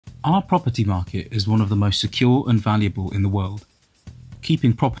Our property market is one of the most secure and valuable in the world.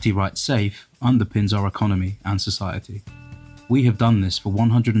 Keeping property rights safe underpins our economy and society. We have done this for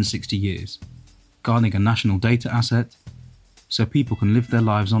 160 years, guarding a national data asset so people can live their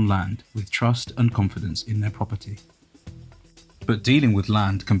lives on land with trust and confidence in their property. But dealing with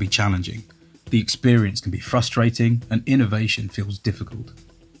land can be challenging. The experience can be frustrating and innovation feels difficult.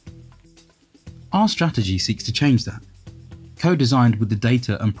 Our strategy seeks to change that. Co-designed with the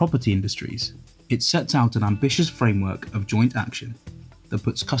data and property industries, it sets out an ambitious framework of joint action that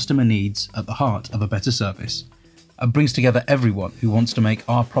puts customer needs at the heart of a better service and brings together everyone who wants to make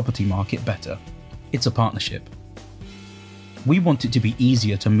our property market better. It's a partnership. We want it to be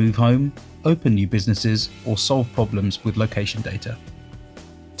easier to move home, open new businesses, or solve problems with location data.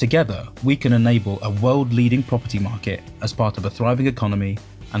 Together, we can enable a world-leading property market as part of a thriving economy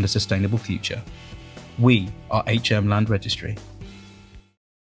and a sustainable future. We are HM Land Registry.